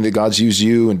another thing that God's used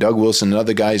you and Doug Wilson and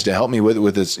other guys to help me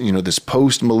with this, this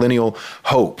post-millennial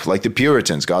hope, like the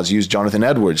Puritans. God's used Jonathan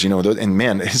Edwards, and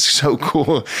man, it's so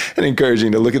cool and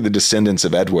encouraging to look at the descendants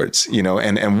of Edwards,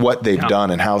 and what they've done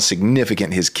and how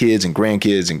significant his kids and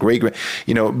grandkids and great-grand,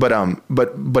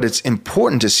 but it's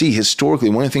important to see historically.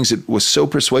 One of the things that was so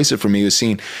persuasive for me was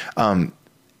seeing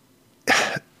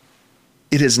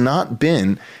it has not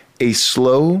been a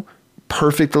slow,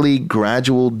 perfectly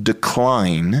gradual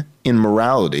decline in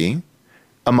morality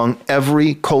among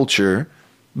every culture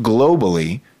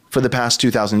globally for the past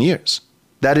 2,000 years.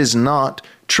 That is not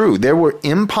true. There were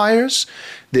empires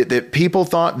that people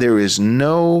thought there is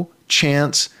no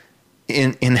chance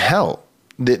in hell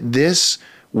that this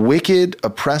wicked,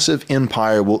 oppressive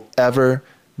empire will ever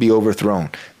be overthrown,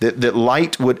 that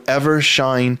light would ever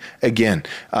shine again,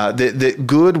 that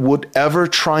good would ever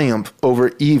triumph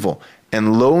over evil.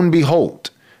 And lo and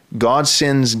behold, God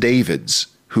sends Davids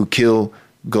who kill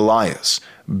Goliath.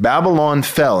 Babylon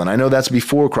fell, and I know that's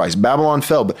before Christ. Babylon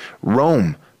fell, but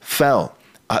Rome fell.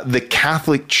 The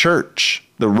Catholic Church,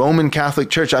 the Roman Catholic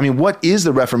Church. I mean, what is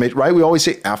the Reformation, right? We always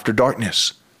say after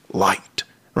darkness, light.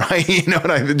 Right?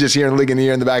 And I'm just hearing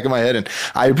Ligonier in the back of my head, and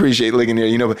I appreciate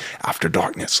Ligonier, but after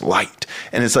darkness, light.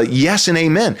 And it's like, yes and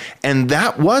amen. And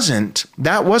that wasn't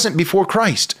before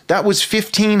Christ. That was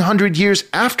 1,500 years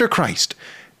after Christ.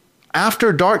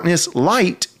 After darkness,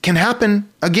 light can happen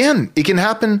again. It can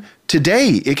happen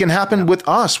today. It can happen with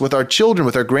us, with our children,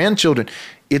 with our grandchildren.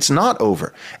 It's not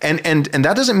over. And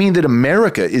that doesn't mean that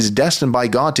America is destined by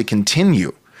God to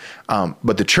continue.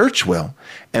 But the church will.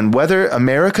 And whether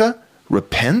America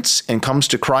repents and comes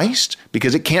to Christ,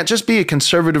 because it can't just be a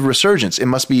conservative resurgence. It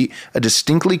must be a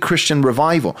distinctly Christian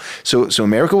revival. So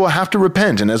America will have to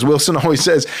repent. And as Wilson always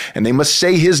says, and they must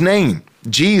say his name,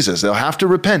 Jesus. They'll have to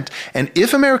repent. And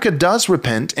if America does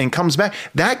repent and comes back,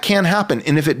 that can happen.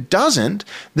 And if it doesn't,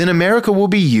 then America will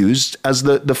be used as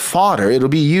the fodder. It'll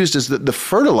be used as the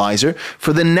fertilizer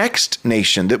for the next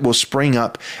nation that will spring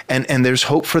up. And there's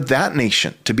hope for that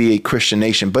nation to be a Christian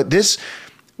nation. But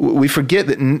we forget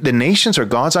that the nations are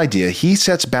God's idea. He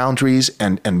sets boundaries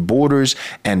and borders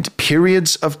and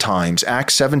periods of times,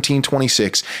 Acts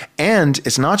 17:26. And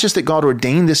it's not just that God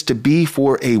ordained this to be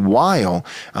for a while,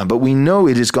 but we know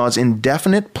it is God's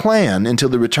indefinite plan until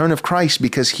the return of Christ,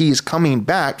 because he is coming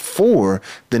back for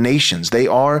the nations. They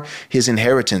are his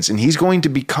inheritance. And he's going to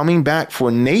be coming back for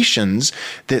nations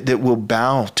that will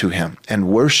bow to him and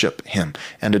worship him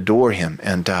and adore him.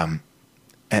 And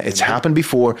it's happened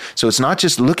before. So it's not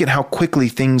just look at how quickly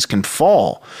things can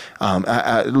fall.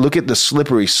 Look at the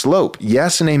slippery slope.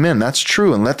 Yes and amen. That's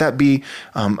true. And let that be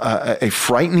a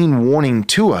frightening warning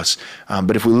to us.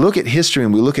 But if we look at history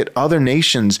and we look at other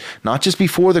nations, not just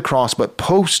before the cross, but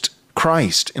post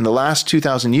Christ in the last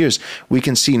 2,000 years, we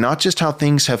can see not just how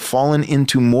things have fallen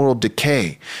into moral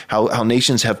decay, how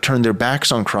nations have turned their backs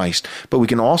on Christ, but we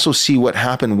can also see what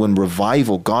happened when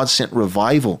God sent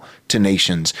revival to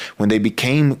nations, when they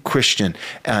became Christian,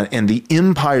 and the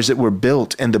empires that were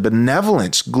built, and the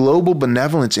benevolence, global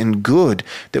benevolence and good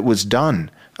that was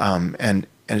done. And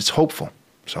it's hopeful.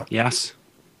 So yes,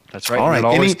 that's right. All right.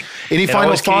 Any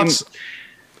final thoughts?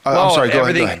 I'm sorry. Go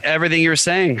ahead. Everything you're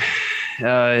saying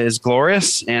is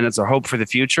glorious, and it's a hope for the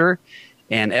future.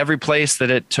 And every place that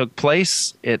it took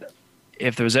place,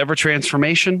 if there was ever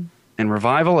transformation and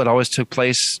revival, it always took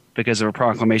place because of a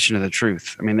proclamation of the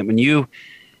truth. I mean, that when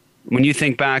you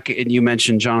think back, and you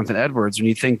mentioned Jonathan Edwards, when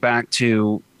you think back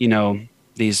to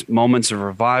these moments of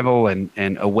revival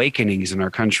and awakenings in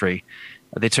our country,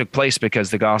 they took place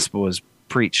because the gospel was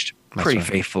preached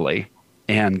faithfully,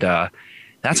 and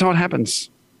that's how it happens.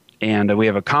 And we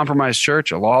have a compromised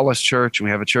church, a lawless church, and we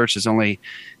have a church that's only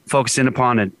focused in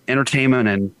upon entertainment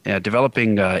and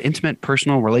developing intimate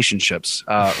personal relationships,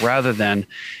 rather than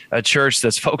a church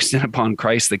that's focused in upon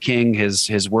Christ the King.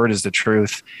 His word is the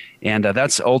truth. And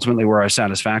that's ultimately where our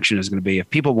satisfaction is going to be. If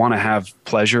people want to have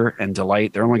pleasure and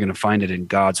delight, they're only going to find it in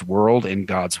God's world, in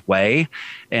God's way.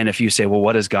 And if you say, well,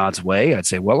 what is God's way? I'd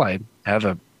say, well, I have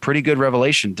a pretty good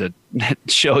revelation to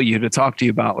show you, to talk to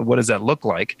you about what does that look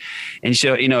like. And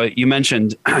so, you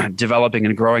mentioned developing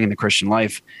and growing in the Christian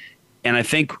life. And I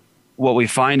think what we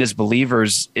find as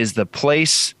believers is the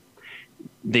place,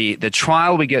 the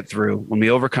trial we get through when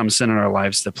we overcome sin in our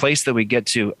lives, the place that we get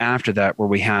to after that, where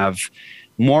we have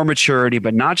more maturity,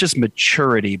 but not just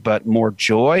maturity, but more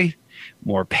joy,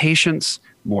 more patience,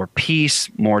 more peace,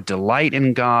 more delight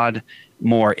in God,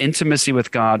 more intimacy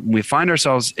with God. When we find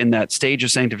ourselves in that stage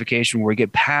of sanctification where we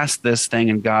get past this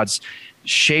thing and God's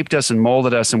shaped us and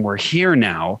molded us and we're here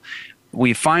now,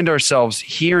 we find ourselves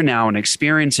here now and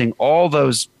experiencing all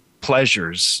those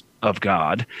pleasures of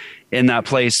God in that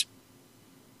place.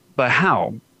 But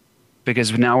how?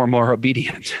 Because now we're more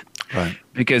obedient. Right.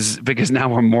 Because now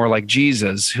we're more like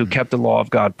Jesus, who kept the law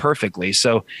of God perfectly.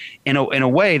 So in a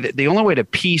way, the only way to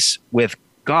peace with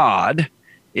God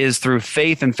is through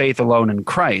faith and faith alone in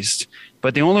Christ.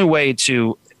 But the only way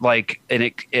to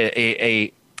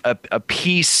a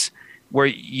peace where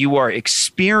you are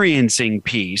experiencing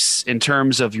peace in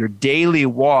terms of your daily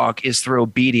walk is through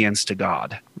obedience to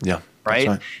God. Yeah.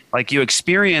 Right? Like you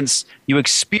experience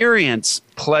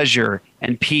pleasure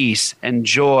and peace and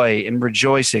joy and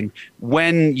rejoicing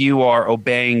when you are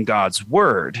obeying God's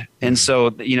word. And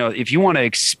so, if you want to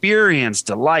experience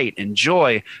delight and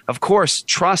joy, of course,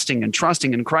 trusting in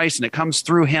Christ, and it comes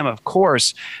through him, of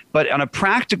course, but on a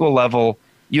practical level,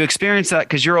 you experience that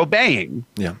because you're obeying.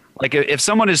 Yeah. Like if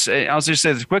someone is, I'll just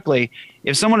say this quickly,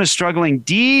 if someone is struggling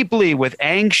deeply with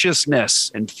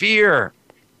anxiousness and fear,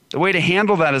 the way to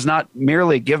handle that is not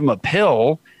merely give them a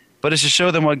pill, but it's to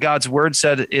show them what God's word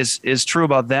said is true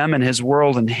about them and his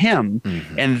world and him.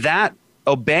 Mm-hmm. And that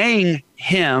obeying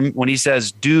him when he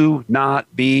says, do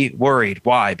not be worried.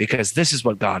 Why? Because this is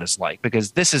what God is like,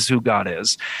 because this is who God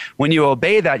is. When you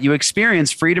obey that, you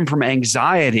experience freedom from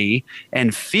anxiety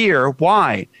and fear.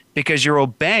 Why? Because you're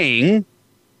obeying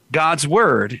God's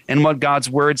word and what God's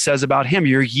word says about him.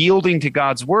 You're yielding to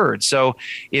God's word. So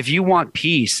if you want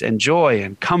peace and joy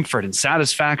and comfort and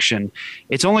satisfaction,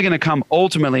 it's only going to come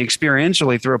ultimately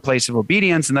experientially through a place of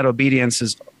obedience. And that obedience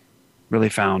is really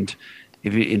found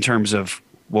in terms of,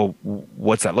 well,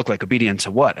 what's that look like? Obedience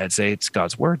to what? I'd say it's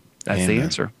God's word. That's Amen. The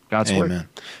answer. God's word. Amen.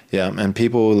 Yeah, and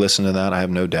people will listen to that, I have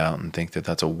no doubt, and think that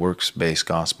that's a works-based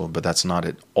gospel, but that's not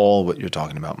at all what you're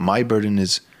talking about. My burden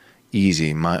is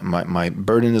easy. My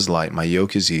burden is light. My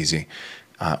yoke is easy.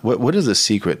 What is the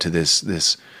secret to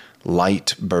this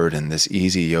light burden, this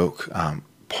easy yoke?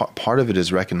 Part of it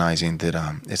is recognizing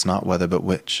that it's not whether but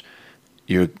which.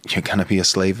 You're going to be a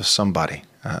slave of somebody.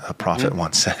 A prophet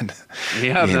once said.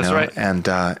 Yeah, that's right.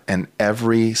 And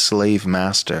every slave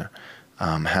master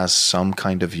has some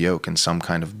kind of yoke and some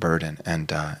kind of burden,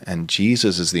 and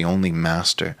Jesus is the only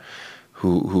master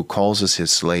who calls us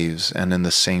his slaves, and in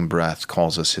the same breath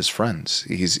calls us his friends.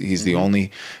 He's the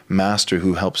only master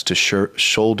who helps to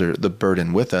shoulder the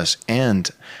burden with us. And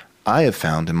I have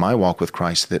found in my walk with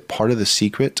Christ that part of the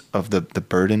secret of the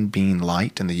burden being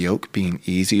light and the yoke being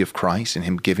easy of Christ and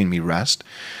him giving me rest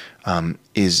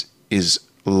is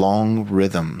long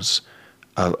rhythms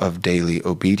of daily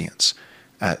obedience.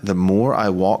 The more I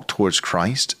walk towards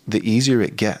Christ, the easier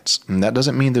it gets. And that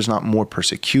doesn't mean there's not more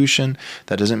persecution.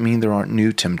 That doesn't mean there aren't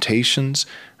new temptations.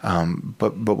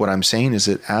 But what I'm saying is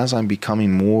that as I'm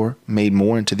becoming made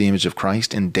more into the image of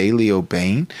Christ and daily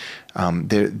obeying,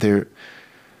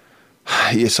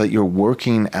 it's like you're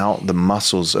working out the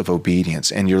muscles of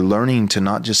obedience, and you're learning to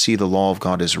not just see the law of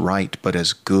God as right, but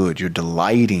as good. You're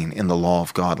delighting in the law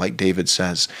of God, like David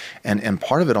says. And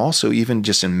part of it also, even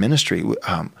just in ministry,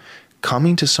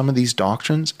 coming to some of these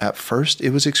doctrines, at first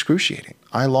it was excruciating.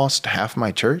 I lost half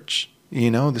my church.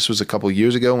 This was a couple of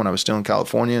years ago when I was still in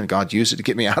California, and God used it to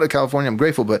get me out of California. I'm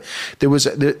grateful, but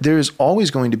there is always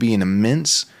going to be an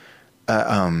immense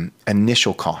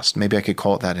initial cost. Maybe I could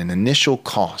call it that, an initial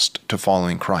cost to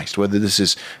following Christ, whether this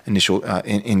is initial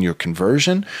in your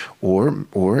conversion or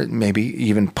maybe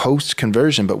even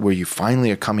post-conversion, but where you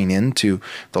finally are coming into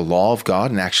the law of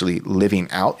God and actually living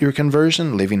out your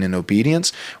conversion, living in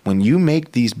obedience. When you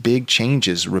make these big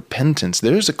changes, repentance,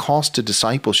 there's a cost to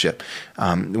discipleship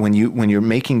when you're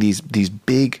making these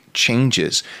big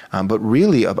changes. But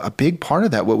really, a big part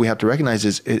of that, what we have to recognize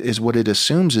is what it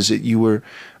assumes is that you're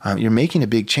making a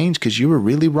big change because you were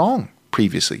really wrong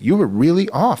previously. You were really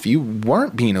off. You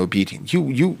weren't being obedient.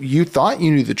 You thought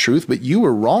you knew the truth, but you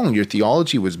were wrong. Your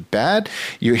theology was bad.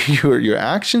 Your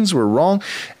actions were wrong.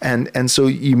 And so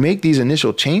you make these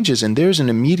initial changes, and there's an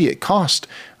immediate cost.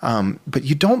 But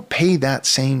you don't pay that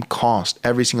same cost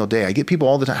every single day. I get people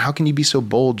all the time, how can you be so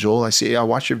bold, Joel? I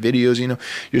watch your videos,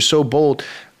 you're so bold.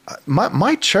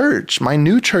 My church, my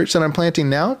new church that I'm planting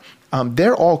now,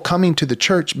 they're all coming to the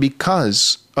church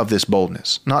because of this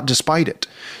boldness, not despite it.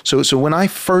 So when I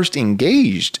first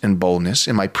engaged in boldness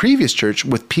in my previous church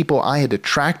with people I had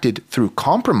attracted through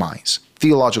compromise,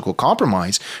 theological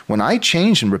compromise, when I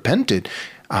changed and repented,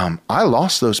 I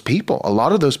lost those people. A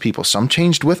lot of those people, some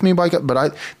changed with me,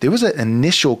 but there was an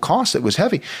initial cost that was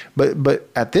heavy. But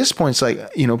at this point, it's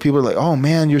like, people are like, oh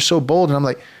man, you're so bold. And I'm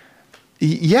like,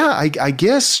 yeah, I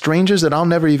guess strangers that I'll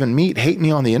never even meet hate me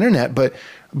on the internet, but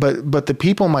the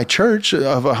people in my church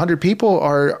of 100 people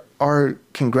are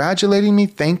congratulating me,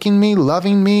 thanking me,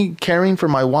 loving me, caring for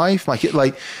my wife, like you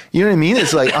know what I mean?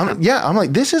 It's like I'm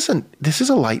like this is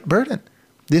a light burden.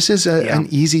 This is an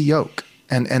easy yoke,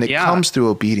 and it comes through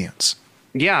obedience.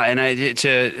 Yeah, and I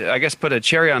guess put a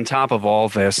cherry on top of all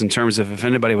this in terms of if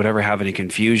anybody would ever have any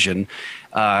confusion,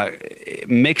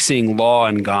 mixing law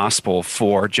and gospel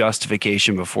for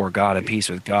justification before God and peace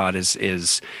with God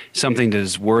is something that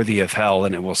is worthy of hell,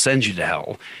 and it will send you to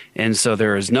hell. And so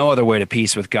there is no other way to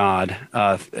peace with God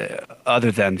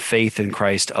other than faith in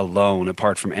Christ alone,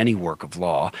 apart from any work of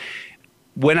law.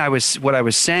 What I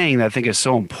was saying that I think is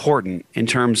so important in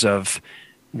terms of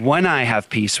when I have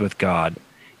peace with God,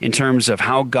 in terms of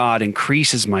how God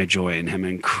increases my joy in him,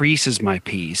 increases my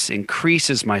peace,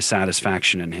 increases my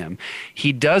satisfaction in him.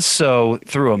 He does so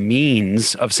through a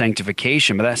means of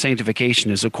sanctification, but that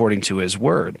sanctification is according to his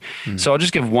word. So I'll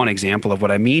just give one example of what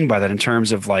I mean by that in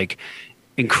terms of like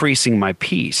increasing my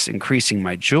peace, increasing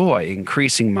my joy,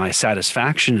 increasing my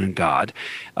satisfaction in God.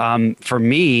 For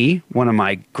me, one of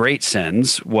my great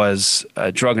sins was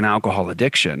drug and alcohol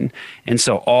addiction. And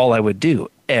so all I would do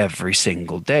every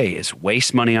single day is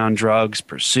waste money on drugs,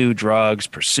 pursue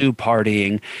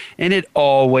partying, and it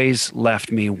always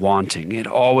left me wanting. It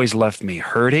always left me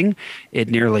hurting. It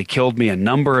nearly killed me a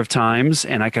number of times,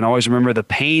 and I can always remember the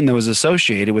pain that was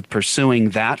associated with pursuing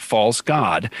that false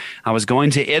god. I was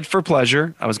going to it for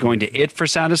pleasure. I was going to it for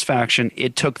satisfaction.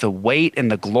 It took the weight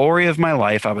and the glory of my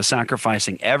life. I was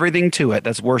sacrificing everything to it.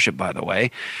 That's worship, by the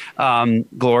way,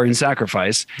 glory and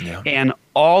sacrifice. Yeah. And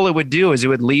all it would do is it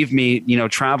would leave me,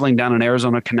 traveling down an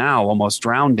Arizona canal, almost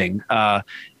drowning.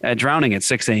 drowning at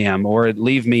 6 a.m. or it'd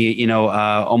leave me,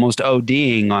 almost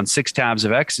ODing on 6 tabs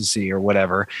of ecstasy or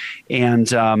whatever.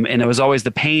 And it was always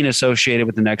the pain associated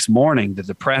with the next morning, the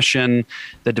depression,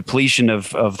 the depletion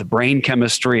of the brain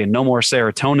chemistry, and no more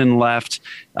serotonin left.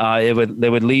 They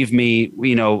would leave me,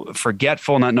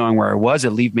 forgetful, not knowing where I was.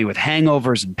 It'd leave me with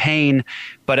hangovers and pain.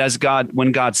 But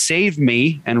when God saved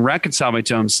me and reconciled me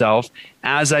to himself,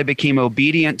 as I became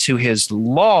obedient to his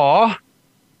law,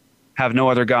 have no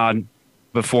other God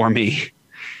before me.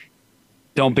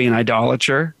 Don't be an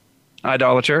idolater.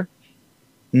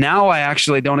 Now I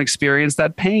actually don't experience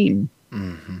that pain.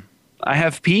 Mm-hmm. I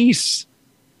have peace.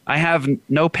 I have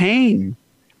no pain.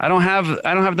 I don't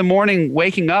have the morning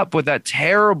waking up with that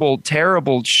terrible,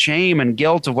 terrible shame and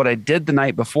guilt of what I did the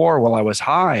night before while I was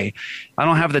high. I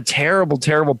don't have the terrible,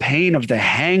 terrible pain of the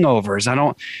hangovers. I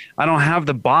don't have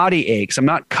the body aches. I'm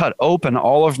not cut open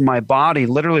all over my body,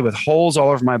 literally with holes all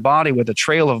over my body, with a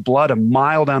trail of blood a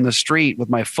mile down the street, with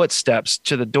my footsteps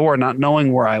to the door, not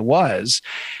knowing where I was,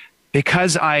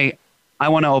 because I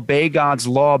want to obey God's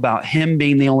law about him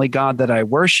being the only God that I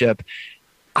worship.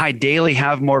 I daily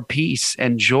have more peace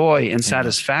and joy and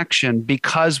satisfaction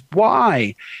because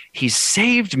why? He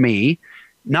saved me,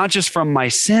 not just from my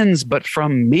sins, but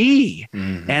from me.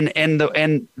 Mm-hmm.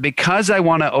 And because I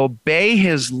want to obey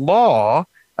his law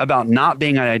about not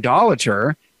being an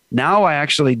idolater, now I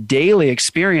actually daily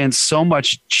experience so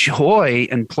much joy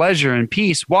and pleasure and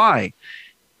peace. Why?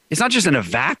 It's not just in a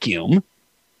vacuum.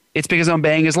 It's because I'm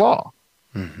obeying his law.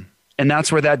 Mm-hmm. And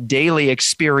that's where that daily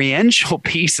experiential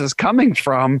piece is coming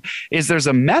from, is there's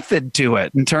a method to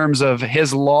it in terms of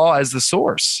his law as the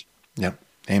source. Yep.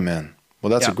 Amen. Well,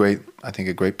 that's a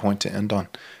great point to end on.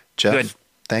 Jeff, Good.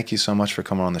 Thank you so much for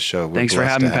coming on the show. Thanks for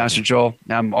having me, Pastor Joel.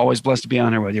 I'm always blessed to be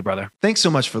on here with you, brother. Thanks so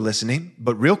much for listening.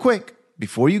 But real quick,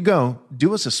 before you go,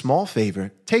 do us a small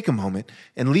favor, take a moment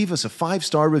and leave us a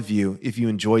 5-star review if you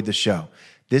enjoyed the show.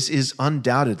 This is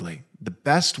undoubtedly the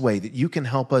best way that you can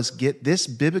help us get this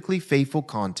biblically faithful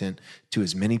content to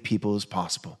as many people as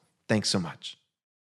possible. Thanks so much.